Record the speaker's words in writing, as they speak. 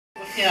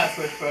get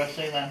for his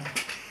birthday then?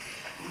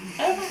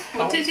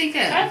 What did he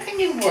get? How can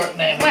you work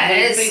now?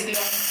 Where's?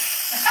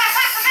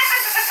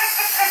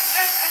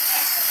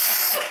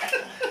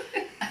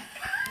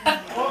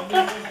 What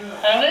the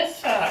hell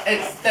is that?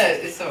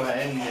 It's alright,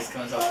 it only just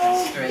comes off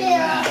the string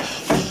there.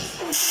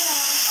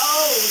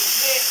 Oh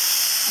shit!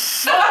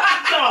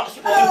 That's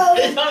one.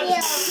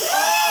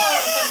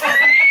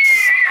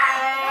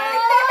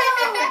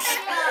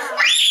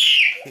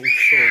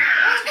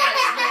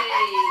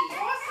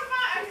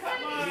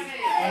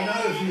 I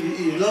know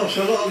he's lost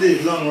a lot of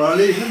these long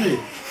rallies, hasn't he?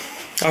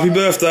 Happy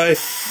birthday.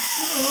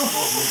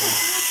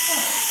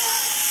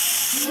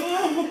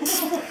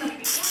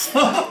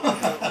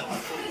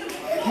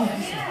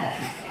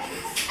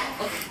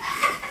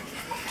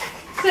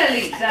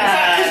 Silly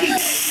Dad.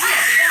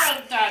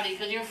 Daddy,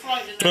 because you're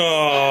frightened.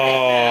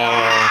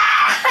 Oh.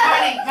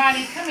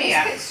 Manny, come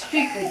here. It's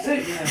stupid,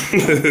 don't you?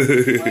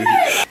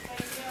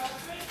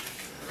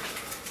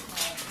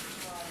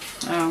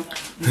 Oh.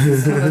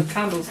 The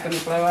candle's going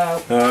to blow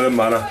out. No, it doesn't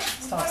matter.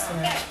 Start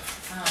singing.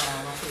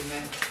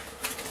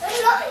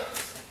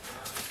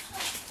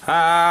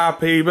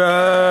 Happy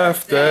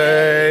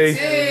birthday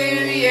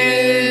To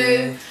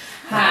you.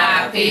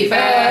 Happy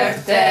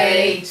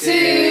birthday to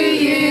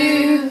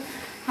you.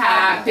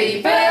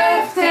 Happy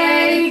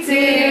birthday,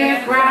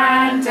 dear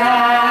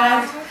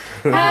Grandad.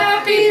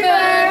 Happy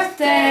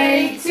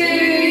birthday to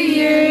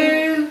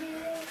you.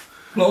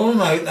 Blow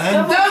them out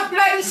then. Don't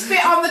bloody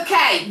spit on the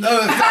cake.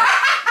 No,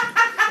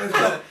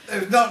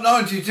 it's not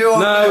 92 on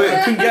No, there.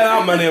 it couldn't get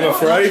that many, I'm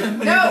afraid.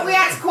 No, we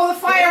had to call the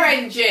fire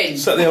engine.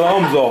 Set the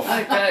alarms off.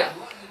 Okay.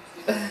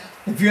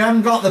 If you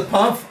haven't got the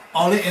puff,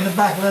 I'll hit in the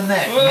back of the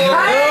neck. Hey!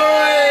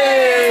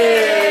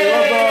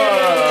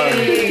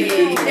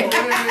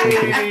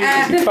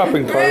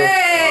 Clapping, Clara.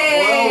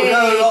 Well, we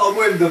know a lot of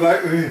wind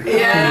about me.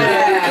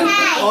 Yeah.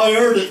 I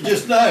heard it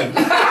just now.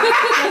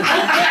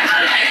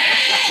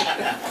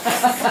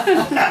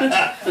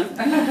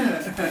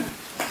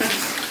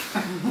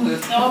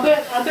 No,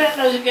 I bet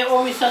those will get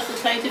all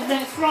resuscitated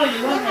next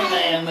Friday, won't they,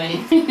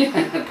 Naomi?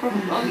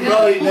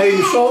 Right, now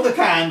you saw the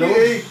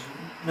candles,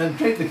 then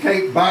take the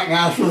cake back and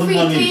ask for the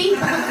money. Freaky.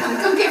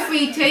 Come get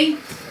Freaky.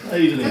 Come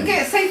Easily.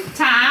 get say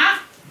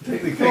ta.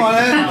 Take the cake. Come on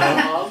then.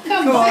 Oh,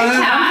 Come Come on, say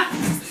then. ta.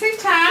 Say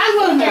ta. I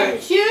won't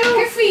hurt you.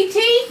 Get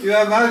Freaky. You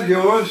haven't had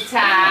yours. Ta.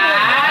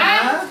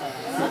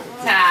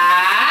 Ta.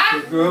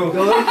 Girl. You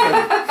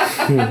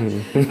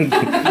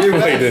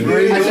Wait, had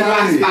three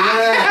already.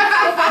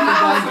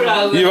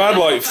 Yeah. You had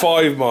like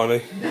 5,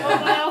 Marnie.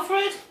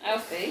 Alfred?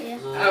 Alfie.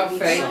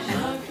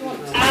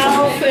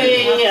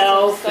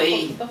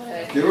 Alfie.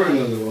 You're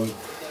another one.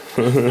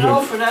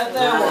 Alfred out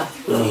there.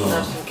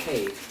 National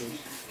cave.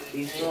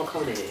 These are all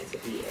coming in here to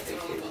eat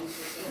everything.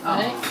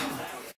 Oh.